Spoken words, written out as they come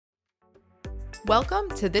Welcome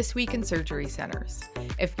to This Week in Surgery Centers.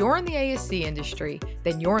 If you're in the ASC industry,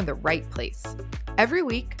 then you're in the right place. Every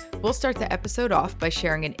week, we'll start the episode off by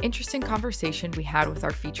sharing an interesting conversation we had with our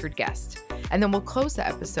featured guest, and then we'll close the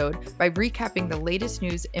episode by recapping the latest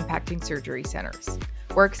news impacting surgery centers.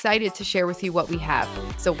 We're excited to share with you what we have,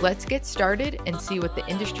 so let's get started and see what the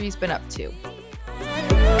industry's been up to.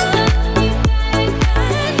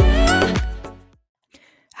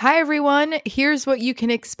 Hi, everyone. Here's what you can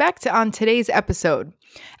expect on today's episode.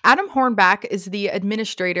 Adam Hornback is the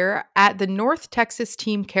administrator at the North Texas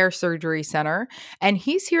Team Care Surgery Center, and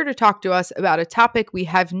he's here to talk to us about a topic we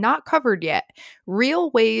have not covered yet: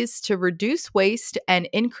 real ways to reduce waste and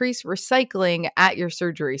increase recycling at your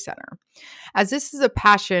surgery center. As this is a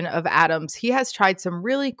passion of Adam's, he has tried some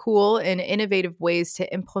really cool and innovative ways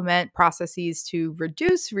to implement processes to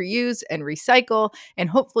reduce, reuse, and recycle, and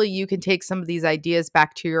hopefully you can take some of these ideas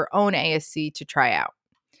back to your own ASC to try out.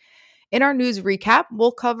 In our news recap,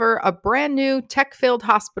 we'll cover a brand new tech-filled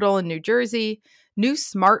hospital in New Jersey, new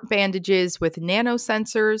smart bandages with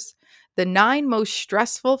nanosensors, the 9 most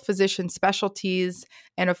stressful physician specialties,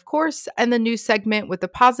 and of course, the new segment with a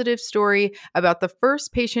positive story about the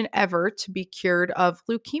first patient ever to be cured of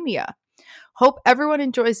leukemia. Hope everyone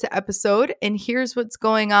enjoys the episode, and here's what's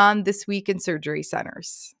going on this week in surgery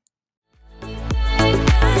centers.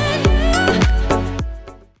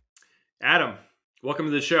 Adam, welcome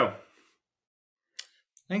to the show.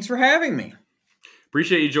 Thanks for having me.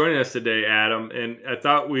 Appreciate you joining us today, Adam. And I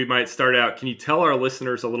thought we might start out. Can you tell our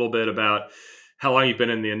listeners a little bit about how long you've been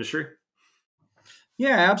in the industry?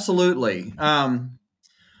 Yeah, absolutely. I'm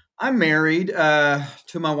married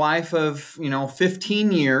to my wife of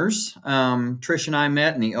 15 years. Trish and I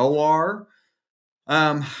met in the OR.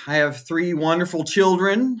 I have 3 wonderful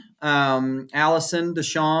children: Allison,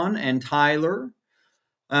 Deshawn, and Tyler.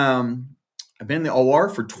 I've been in the OR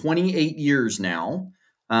for 28 years now.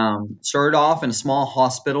 Started off in a small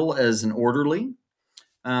hospital as an orderly.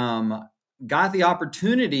 Got the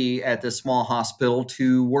opportunity at this small hospital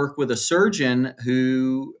to work with a surgeon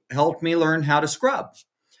who helped me learn how to scrub.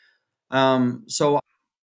 So I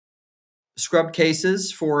scrubbed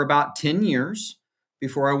cases for about 10 years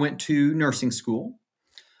before I went to nursing school.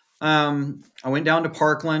 I went down to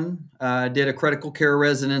Parkland, did a critical care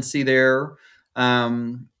residency there.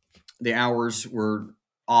 The hours were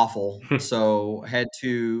awful, so had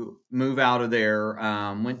to move out of there.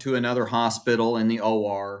 Went to another hospital in the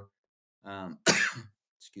OR.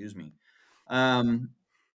 Excuse me. And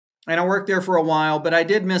I worked there for a while, but I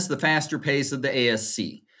did miss the faster pace of the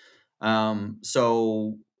ASC.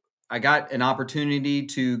 So I got an opportunity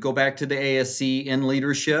to go back to the ASC in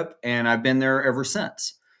leadership, and I've been there ever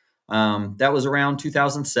since. That was around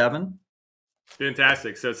 2007.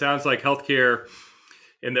 Fantastic. So it sounds like healthcare,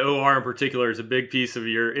 and the OR in particular, is a big piece of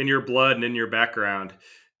your blood and in your background.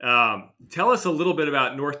 Tell us a little bit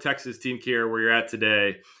about North Texas Team Care, where you're at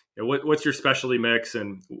today. What's your specialty mix,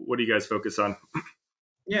 and what do you guys focus on?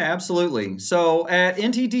 Yeah, absolutely. So at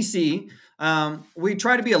NTTC, we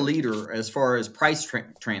try to be a leader as far as price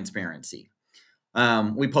transparency.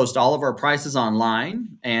 We post all of our prices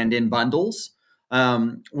online and in bundles.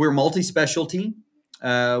 We're multi-specialty.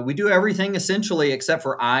 We do everything essentially except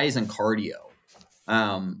for eyes and cardio.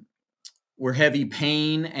 We're heavy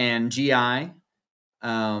pain and GI,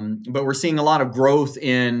 but we're seeing a lot of growth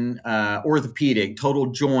in orthopedic,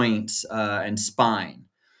 total joints, and spine.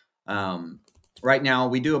 Right now,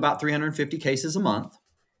 we do about 350 cases a month.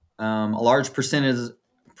 A large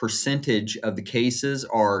percentage of the cases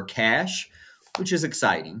are cash, which is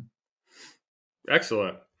exciting.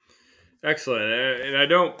 Excellent. And I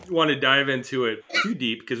don't want to dive into it too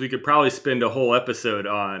deep because we could probably spend a whole episode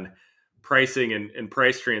on pricing and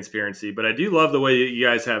price transparency, but I do love the way that you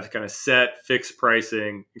guys have kind of set fixed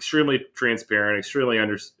pricing, extremely transparent, extremely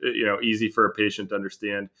easy for a patient to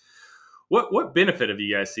understand. What benefit have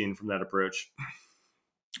you guys seen from that approach?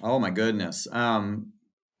 Oh my goodness.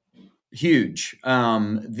 Huge.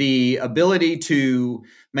 The ability to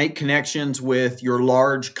make connections with your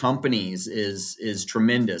large companies is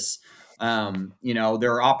tremendous.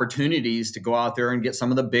 There are opportunities to go out there and get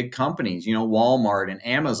some of the big companies, Walmart and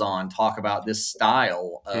Amazon talk about this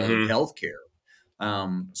style of healthcare.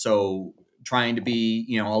 So trying to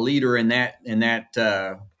be, a leader in that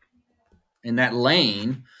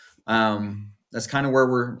lane. That's kind of where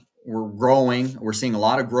we're growing. We're seeing a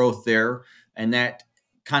lot of growth there, and that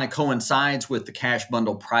kind of coincides with the cash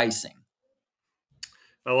bundle pricing.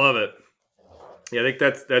 I love it. Yeah, I think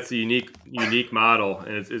that's a unique model,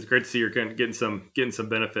 and it's great to see you're getting some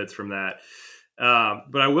benefits from that.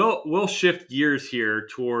 But we'll shift gears here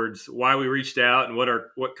towards why we reached out and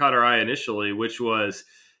what caught our eye initially, which was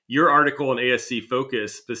your article in ASC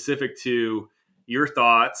Focus specific to your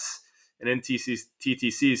thoughts and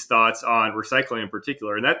TTC's thoughts on recycling in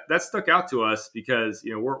particular. And that stuck out to us because,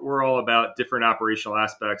 we're all about different operational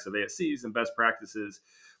aspects of ASCs and best practices.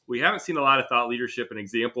 We haven't seen a lot of thought leadership and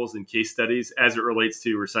examples and case studies as it relates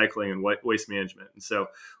to recycling and waste management. And so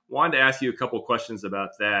wanted to ask you a couple of questions about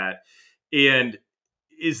that. And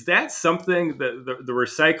is that something that the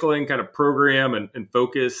recycling kind of program and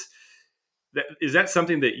focus, is that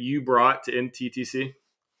something that you brought to NTTC?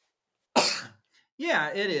 Yeah,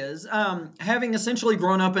 it is. Having essentially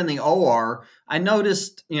grown up in the OR, I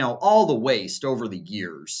noticed, all the waste over the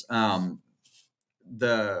years. The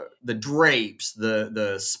drapes,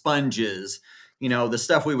 the sponges, the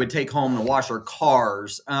stuff we would take home to wash our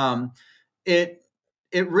cars. It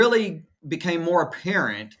really became more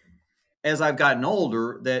apparent as I've gotten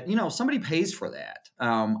older that somebody pays for that.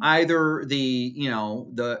 Either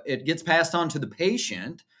it gets passed on to the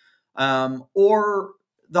patient, or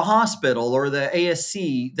the hospital or the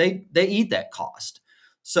ASC, they eat that cost.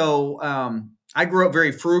 So I grew up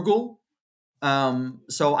very frugal,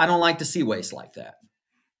 so I don't like to see waste like that.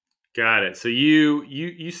 Got it. So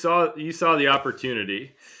you saw the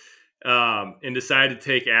opportunity, and decided to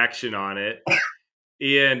take action on it.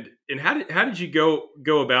 And how did you go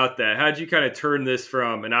about that? How did you kind of turn this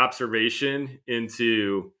from an observation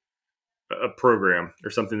into a program or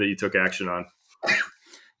something that you took action on?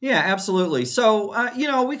 Yeah, absolutely. So,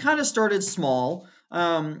 we kind of started small.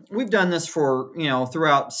 We've done this for,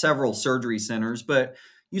 throughout several surgery centers, but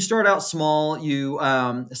you start out small, you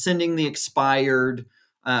sending the expired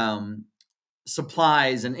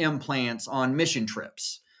supplies and implants on mission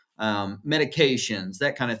trips, medications,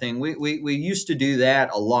 that kind of thing. We used to do that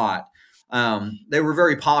a lot. They were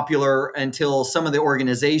very popular until some of the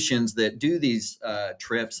organizations that do these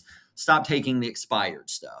trips stopped taking the expired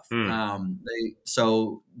stuff.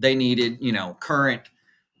 They needed, current,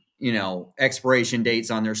 expiration dates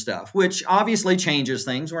on their stuff, which obviously changes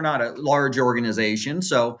things. We're not a large organization,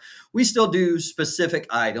 so we still do specific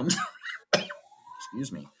items.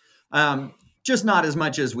 Excuse me. Just not as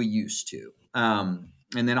much as we used to. And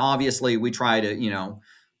then obviously we try to,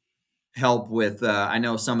 help with, I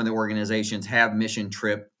know some of the organizations have mission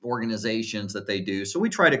trip organizations that they do. So we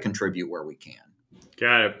try to contribute where we can.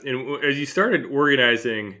 Got it. And as you started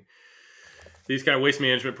organizing these kind of waste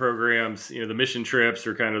management programs, the mission trips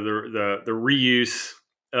or kind of the reuse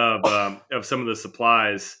of some of the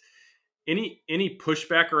supplies, any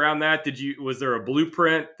pushback around that? Was there a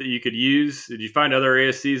blueprint that you could use? Did you find other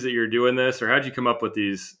ASCs that you're doing this, or how'd you come up with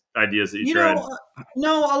these ideas that you tried?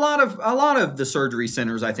 No, a lot of the surgery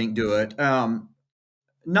centers, I think, do it.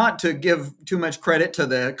 Not to give too much credit to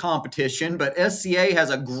the competition, but SCA has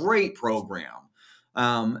a great program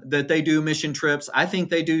that they do mission trips. I think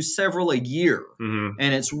they do several a year,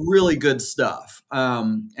 and it's really good stuff.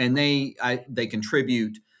 And they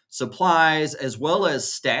contribute supplies as well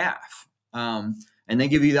as staff, and they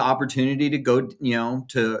give you the opportunity to go,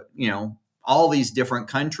 to all these different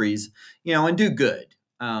countries, and do good.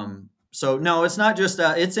 So no, it's not just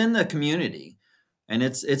it's in the community, and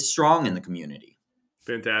it's strong in the community.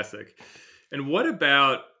 Fantastic. And what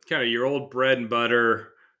about kind of your old bread and butter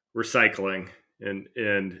recycling and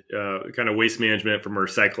kind of waste management from a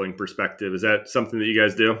recycling perspective? Is that something that you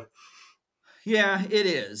guys do? Yeah, it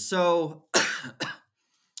is. So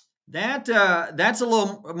that's a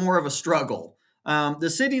little more of a struggle. The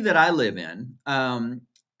city that I live in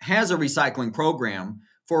has a recycling program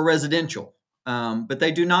for residential, but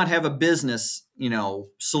they do not have a business,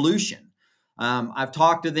 solution. I've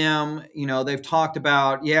talked to them, they've talked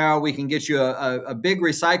about, we can get you a big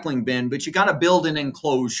recycling bin, but you got to build an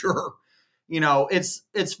enclosure.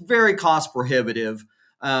 It's very cost prohibitive.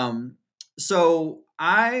 So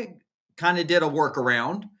I kind of did a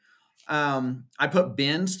workaround. I put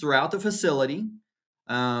bins throughout the facility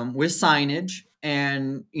with signage,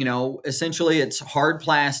 and essentially it's hard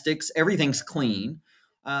plastics, everything's clean,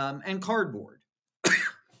 and cardboard.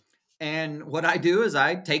 And what I do is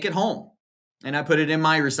I take it home and I put it in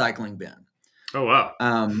my recycling bin. Oh, wow.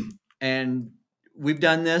 And we've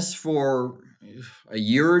done this for a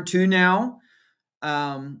year or two now.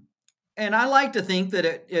 And I like to think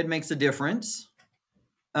that it makes a difference.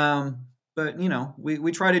 But,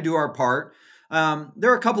 we try to do our part.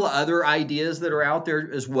 There are a couple of other ideas that are out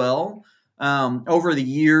there as well. Over the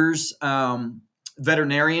years,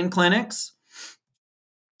 veterinarian clinics,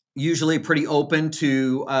 usually pretty open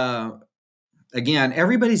to, again,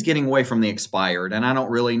 everybody's getting away from the expired, and I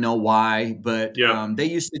don't really know why, but they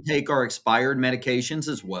used to take our expired medications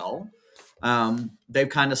as well. They've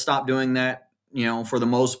kind of stopped doing that, for the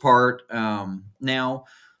most part now.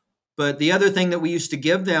 But the other thing that we used to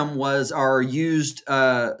give them was our used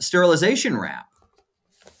sterilization wrap,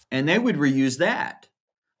 and they would reuse that.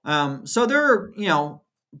 So there are,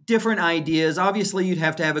 different ideas. Obviously, you'd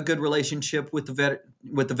have to have a good relationship with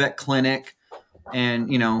the vet clinic,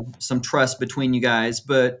 and some trust between you guys.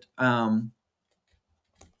 But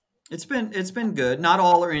it's been good. Not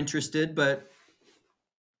all are interested, but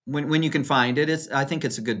when you can find it, I think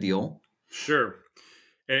it's a good deal. Sure.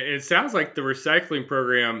 And it sounds like the recycling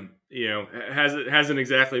program, hasn't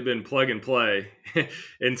exactly been plug and play in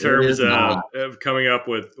It terms is not. of coming up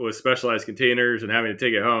with specialized containers and having to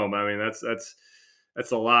take it home. I mean, that's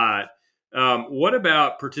a lot. What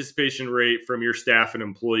about participation rate from your staff and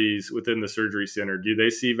employees within the surgery center? Do they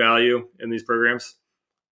see value in these programs?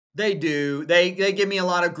 They do. They give me a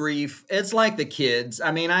lot of grief. It's like the kids.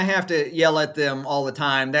 I mean, I have to yell at them all the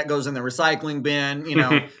time. That goes in the recycling bin.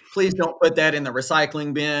 Please don't put that in the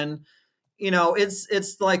recycling bin.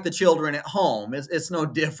 It's like the children at home. It's no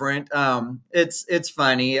different. It's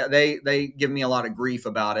funny. They give me a lot of grief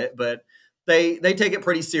about it, but they take it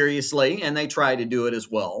pretty seriously, and they try to do it as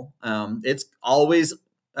well. It's always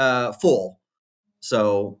full,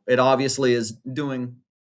 so it obviously is doing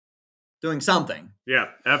something. Yeah,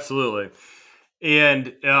 absolutely.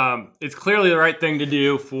 And it's clearly the right thing to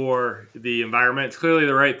do for the environment. It's clearly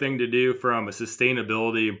the right thing to do from a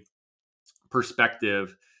sustainability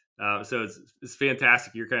perspective. So it's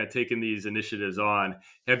fantastic you're kind of taking these initiatives on.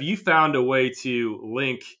 Have you found a way to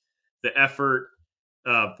link the effort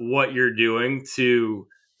of what you're doing to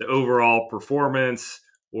the overall performance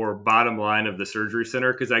or bottom line of the surgery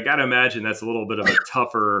center? Because I got to imagine that's a little bit of a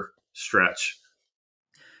tougher stretch.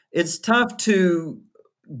 It's tough to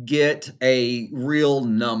get a real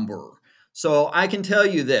number. So I can tell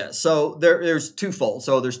you this. So there's twofold.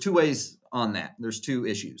 So there's two ways on that. There's two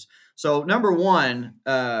issues. So number one,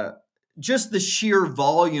 just the sheer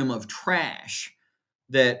volume of trash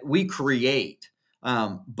that we create,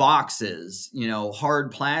 boxes,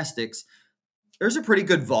 hard plastics, there's a pretty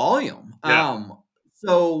good volume. Yeah.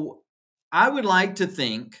 So I would like to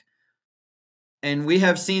think, and we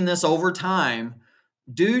have seen this over time,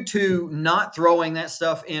 due to not throwing that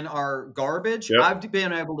stuff in our garbage, Yep. I've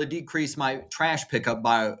been able to decrease my trash pickup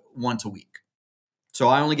by once a week. So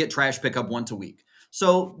I only get trash pickup once a week.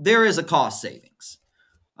 So there is a cost savings.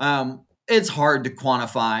 It's hard to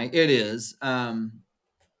quantify. It is.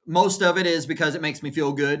 Most of it is because it makes me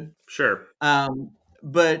feel good. Sure.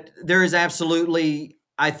 But there is absolutely,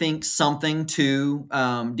 I think, something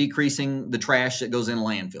to decreasing the trash that goes in a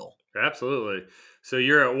landfill. Absolutely. So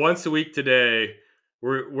you're at once a week today.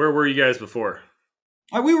 Where were you guys before?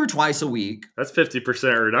 We were twice a week. That's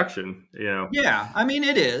 50% reduction, Yeah, I mean,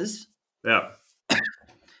 it is. Yeah.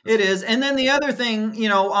 It is. And then the other thing,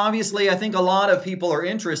 obviously, I think a lot of people are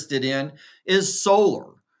interested in is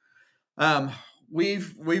solar.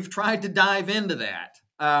 We've tried to dive into that.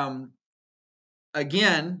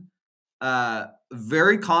 Again,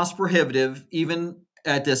 very cost prohibitive, even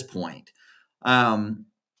at this point.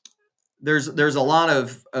 There's a lot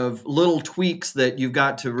of little tweaks that you've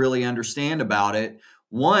got to really understand about it.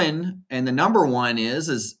 One, and the number one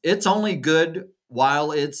is it's only good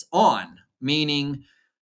while it's on, meaning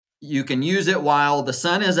you can use it while the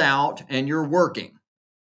sun is out and you're working.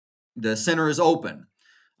 The center is open.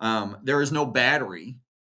 There is no battery.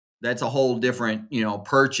 That's a whole different,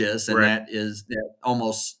 purchase, and Right. that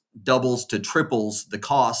almost doubles to triples the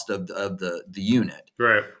cost of the unit.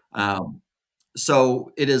 Right.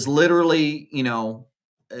 So it is literally,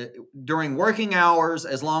 during working hours,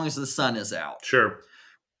 as long as the sun is out. Sure.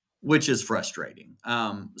 Which is frustrating.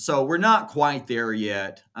 So we're not quite there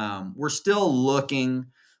yet. We're still looking,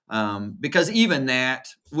 because even that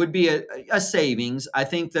would be a savings. I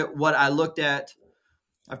think that what I looked at,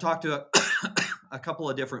 I've talked to a couple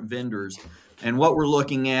of different vendors, and what we're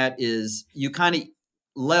looking at is you kind of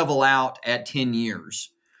level out at 10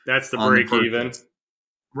 years. That's the break even.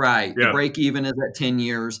 Right. Yeah. The break even is at 10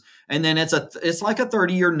 years. And then it's like a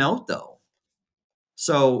 30-year note, though.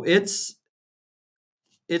 So it's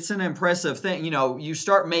an impressive thing. You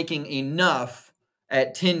start making enough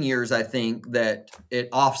at 10 years, I think, that it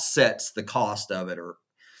offsets the cost of it. Or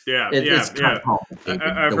it's kind of complicated.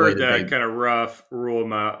 I've heard that kind of rough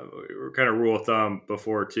rule of thumb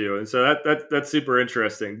before too, and so that's super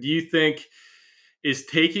interesting. Do you think is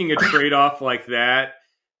taking a trade off like that?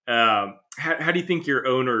 How do you think your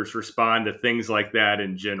owners respond to things like that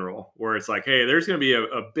in general? Where it's like, hey, there's going to be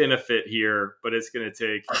a benefit here, but it's going to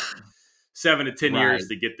take 7 to 10 years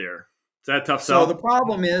to get there. Is that a tough sell? So the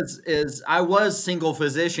problem is I was single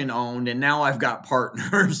physician owned, and now I've got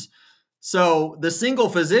partners. So the single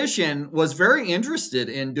physician was very interested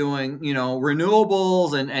in doing,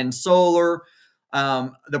 renewables and solar.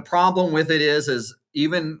 The problem with it is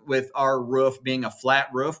even with our roof being a flat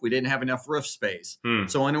roof, we didn't have enough roof space.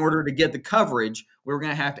 So in order to get the coverage, we were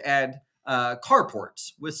going to have to add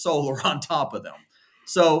carports with solar on top of them.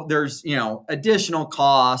 So there's, additional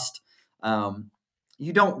cost.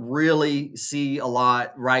 You don't really see a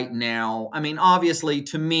lot right now. I mean, obviously,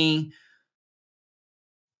 to me,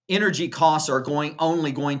 energy costs are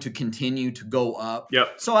only going to continue to go up.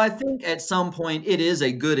 Yep. So I think at some point it is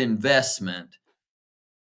a good investment.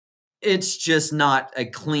 It's just not a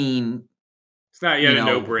clean. It's not yet a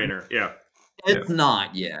no-brainer. Yeah. It's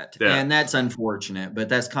not yet. Yeah. And that's unfortunate, but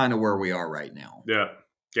that's kind of where we are right now. Yeah.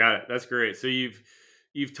 Got it. That's great. So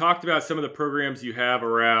you've talked about some of the programs you have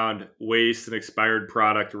around waste and expired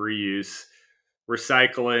product reuse,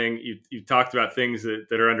 recycling. You've talked about things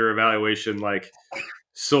that are under evaluation like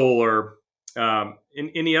solar.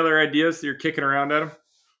 Any other ideas that you're kicking around, Adam?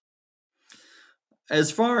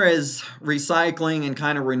 As far as recycling and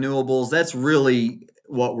kind of renewables, that's really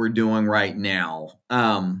what we're doing right now.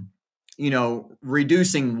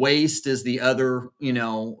 Reducing waste is the other,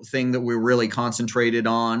 thing that we're really concentrated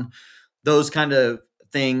on. Those kind of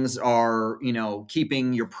things are,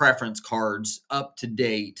 keeping your preference cards up to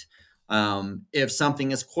date. If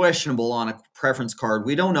something is questionable on a preference card,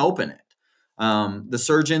 we don't open it. The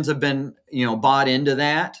surgeons have been, bought into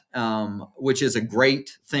that, which is a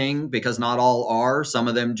great thing because not all are. Some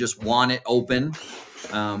of them just want it open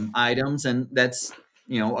items, and that's,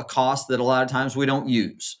 a cost that a lot of times we don't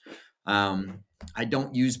use. I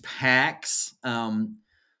don't use packs.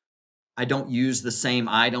 I don't use the same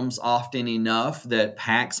items often enough that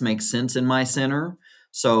packs make sense in my center.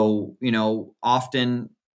 So, often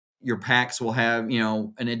your packs will have,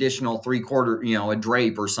 an additional 3/4, a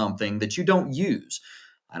drape or something that you don't use.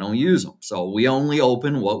 I don't use them. So we only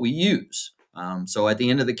open what we use. So at the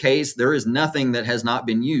end of the case, there is nothing that has not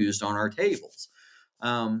been used on our tables.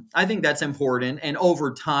 I think that's important. And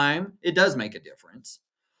over time, it does make a difference.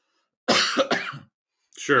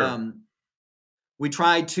 Sure. We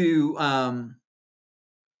try to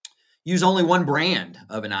use only one brand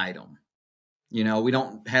of an item. We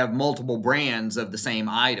don't have multiple brands of the same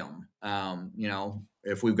item.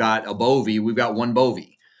 If we've got a Bovie, we've got one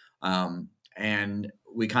Bovie. And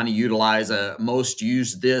we kind of utilize a most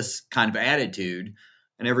used this kind of attitude,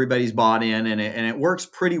 and everybody's bought in, and it works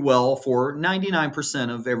pretty well for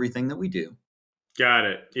 99% of everything that we do. Got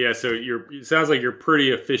it. Yeah. So it sounds like you're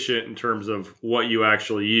pretty efficient in terms of what you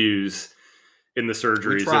actually use in the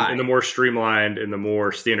surgeries, and the more streamlined and the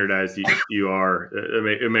more standardized you are,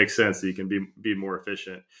 it makes sense that you can be more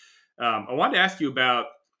efficient. I wanted to ask you about,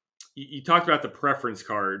 you talked about the preference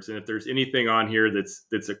cards, and if there's anything on here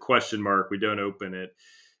that's a question mark, we don't open it.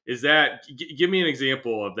 Is that, give me an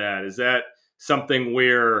example of that. Is that something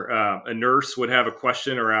where a nurse would have a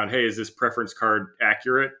question around, hey, is this preference card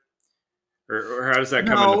accurate? Or how does that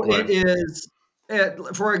come into play? It is,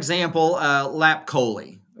 for example, lap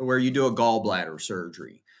chole, where you do a gallbladder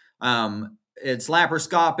surgery. It's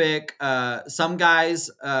laparoscopic. Some guys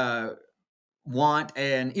want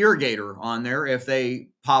an irrigator on there if they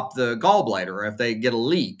pop the gallbladder or if they get a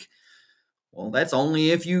leak. Well, that's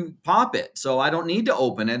only if you pop it. So I don't need to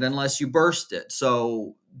open it unless you burst it.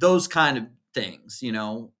 So those kind of things,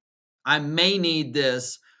 I may need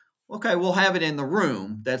this. Okay, we'll have it in the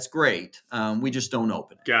room. That's great. We just don't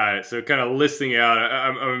open it. Got it. So kind of listing out,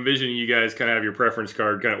 I'm envisioning you guys kind of have your preference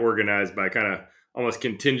card kind of organized by kind of almost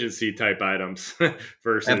contingency type items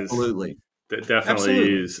versus Absolutely. Definitely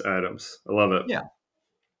use items. I love it. Yeah.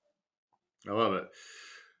 I love it.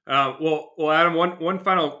 Well, Adam, one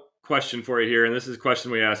final question for you here, and this is a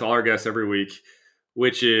question we ask all our guests every week,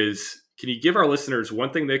 which is, can you give our listeners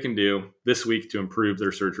one thing they can do this week to improve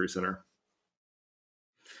their surgery center?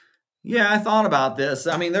 Yeah, I thought about this.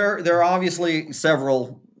 I mean, there are obviously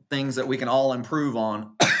several things that we can all improve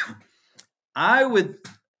on. I would,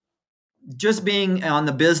 just being on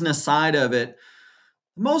the business side of it,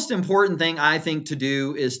 the most important thing I think to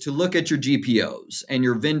do is to look at your GPOs and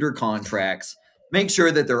your vendor contracts. Make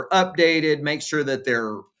sure that they're updated. Make sure that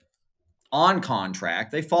they're on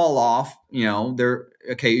contract. They fall off, they're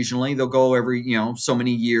occasionally, they'll go every, so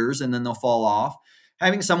many years, and then they'll fall off.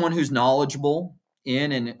 Having someone who's knowledgeable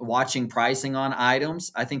in and watching pricing on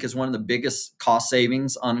items, I think, is one of the biggest cost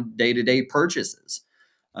savings on day-to-day purchases.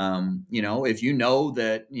 If you know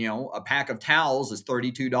that, a pack of towels is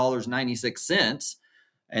 $32.96,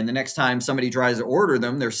 and the next time somebody tries to order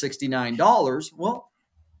them, they're $69. Well,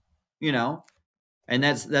 and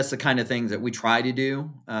that's the kind of things that we try to do.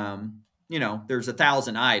 There's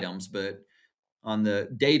 1,000 items, but on the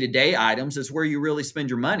day-to-day items is where you really spend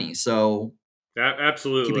your money. So keeping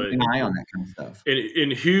Absolutely. an eye on that kind of stuff.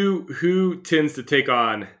 And who tends to take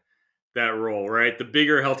on that role, right? The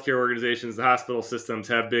bigger healthcare organizations, the hospital systems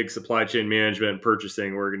have big supply chain management and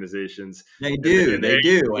purchasing organizations. They And do, the they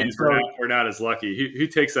do. And ASCs so, we're not as lucky. Who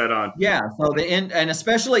takes that on? yeah, so and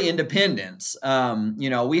especially independents,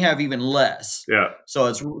 we have even less. Yeah, So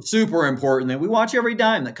it's super important that we watch every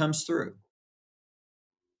dime that comes through.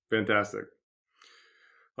 fantastic.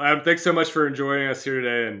 Well, Adam, thanks so much for joining us here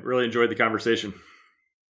today and really enjoyed the conversation.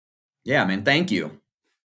 Yeah, man. Thank you.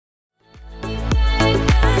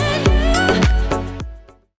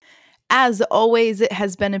 As always, it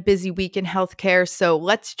has been a busy week in healthcare, so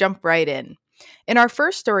let's jump right in. In our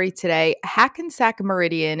first story today, Hackensack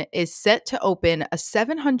Meridian is set to open a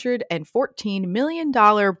 $714 million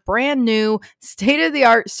brand new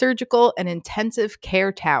state-of-the-art surgical and intensive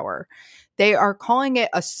care tower. They are calling it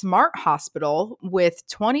a smart hospital with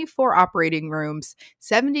 24 operating rooms,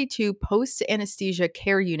 72 post-anesthesia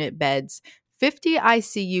care unit beds, 50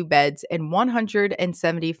 ICU beds, and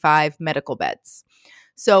 175 medical beds.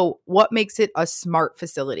 So, what makes it a smart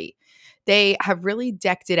facility? They have really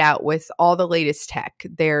decked it out with all the latest tech.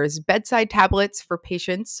 There's bedside tablets for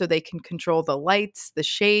patients so they can control the lights, the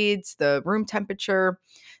shades, the room temperature.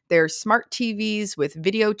 There's smart TVs with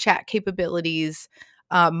video chat capabilities,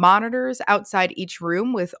 monitors outside each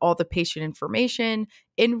room with all the patient information,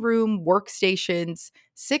 in room workstations,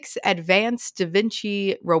 6 advanced Da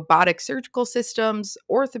Vinci robotic surgical systems,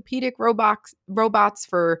 orthopedic robots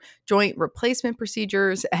for joint replacement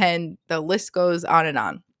procedures, and the list goes on and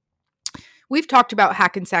on. We've talked about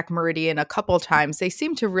Hackensack Meridian a couple times. They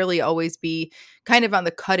seem to really always be kind of on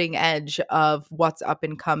the cutting edge of what's up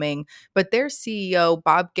and coming. But their CEO,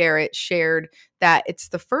 Bob Garrett, shared that it's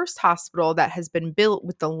the first hospital that has been built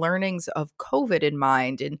with the learnings of COVID in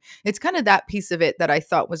mind. And it's kind of that piece of it that I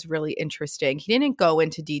thought was really interesting. He didn't go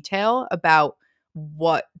into detail about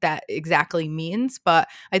what that exactly means, but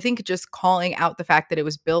I think just calling out the fact that it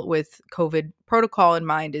was built with COVID protocol in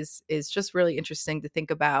mind is just really interesting to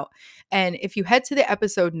think about. And if you head to the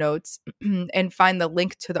episode notes and find the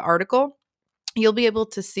link to the article, you'll be able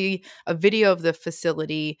to see a video of the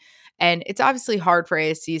facility. And it's obviously hard for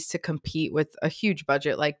ASCs to compete with a huge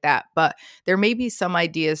budget like that, but there may be some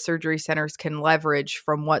ideas surgery centers can leverage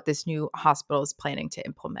from what this new hospital is planning to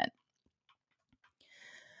implement.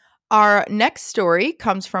 Our next story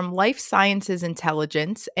comes from Life Sciences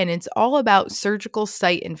Intelligence, and it's all about surgical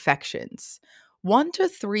site infections. 1 to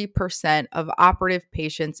 3% of operative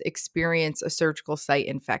patients experience a surgical site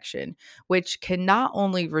infection, which can not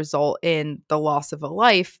only result in the loss of a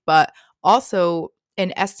life, but also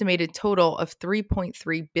an estimated total of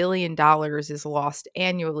 $3.3 billion is lost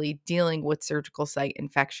annually dealing with surgical site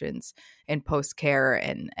infections and post care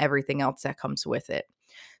and everything else that comes with it.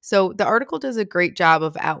 So the article does a great job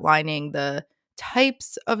of outlining the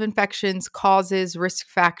types of infections, causes, risk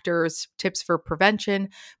factors, tips for prevention.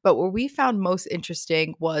 But what we found most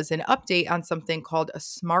interesting was an update on something called a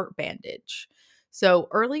smart bandage. So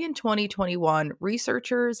early in 2021,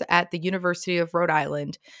 researchers at the University of Rhode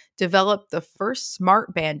Island developed the first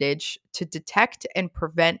smart bandage to detect and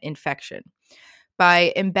prevent infection.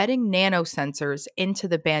 By embedding nanosensors into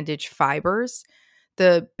the bandage fibers,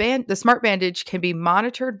 the smart bandage can be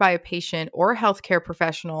monitored by a patient or a healthcare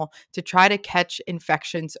professional to try to catch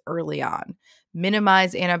infections early on,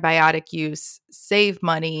 minimize antibiotic use, save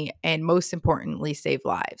money, and most importantly, save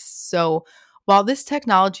lives. So, while this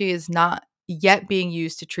technology is not yet being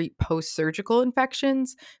used to treat post-surgical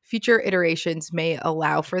infections, future iterations may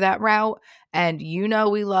allow for that route. And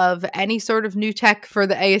we love any sort of new tech for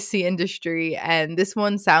the ASC industry, and this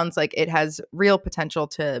one sounds like it has real potential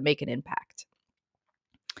to make an impact.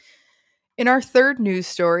 In our third news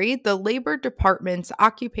story, the Labor Department's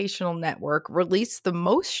Occupational Network released the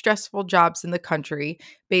most stressful jobs in the country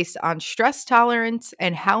based on stress tolerance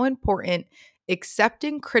and how important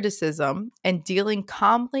accepting criticism and dealing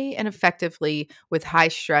calmly and effectively with high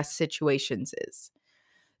stress situations is.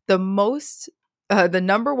 The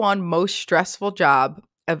number one most stressful job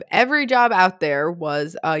of every job out there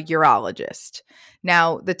was a urologist.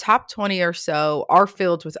 Now, the top 20 or so are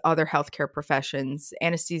filled with other healthcare professions,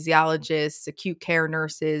 anesthesiologists, acute care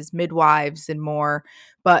nurses, midwives, and more.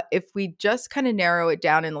 But if we just kind of narrow it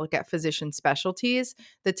down and look at physician specialties,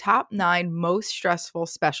 the top 9 most stressful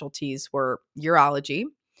specialties were urology,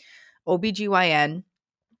 OBGYN,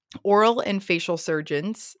 oral and facial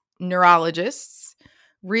surgeons, neurologists,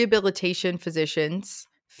 rehabilitation physicians,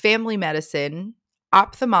 family medicine,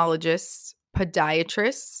 ophthalmologists,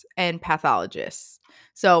 podiatrists, and pathologists.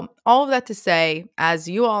 So, all of that to say, as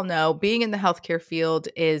you all know, being in the healthcare field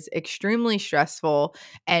is extremely stressful,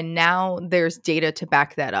 and now there's data to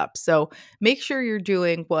back that up. So, make sure you're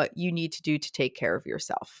doing what you need to do to take care of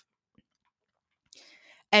yourself.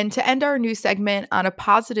 And to end our new segment on a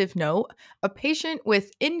positive note, a patient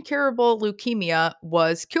with incurable leukemia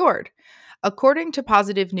was cured. According to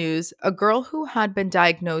Positive News, a girl who had been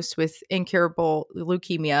diagnosed with incurable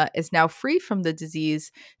leukemia is now free from the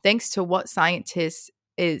disease thanks to what scientists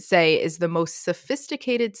say is the most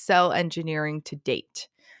sophisticated cell engineering to date.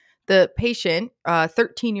 The patient,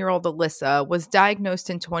 13-year-old Alyssa, was diagnosed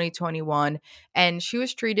in 2021, and she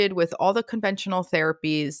was treated with all the conventional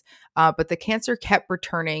therapies, but the cancer kept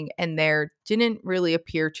returning, and there didn't really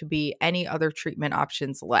appear to be any other treatment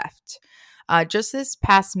options left. Just this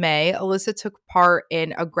past May, Alyssa took part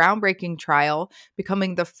in a groundbreaking trial,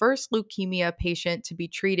 becoming the first leukemia patient to be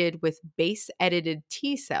treated with base edited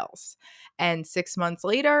T cells. And 6 months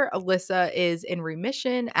later, Alyssa is in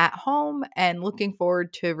remission at home and looking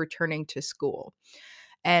forward to returning to school.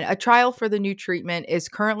 And a trial for the new treatment is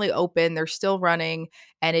currently open. They're still running,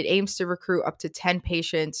 and it aims to recruit up to 10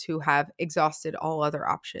 patients who have exhausted all other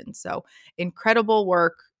options. So, incredible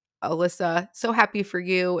work, Alyssa. So happy for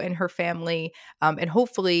you and her family. And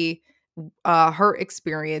hopefully, her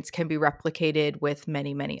experience can be replicated with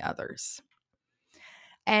many, many others.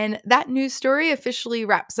 And that news story officially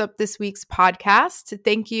wraps up this week's podcast.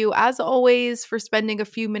 Thank you, as always, for spending a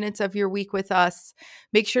few minutes of your week with us.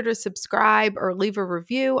 Make sure to subscribe or leave a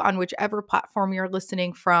review on whichever platform you're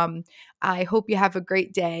listening from. I hope you have a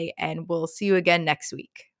great day, and we'll see you again next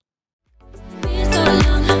week.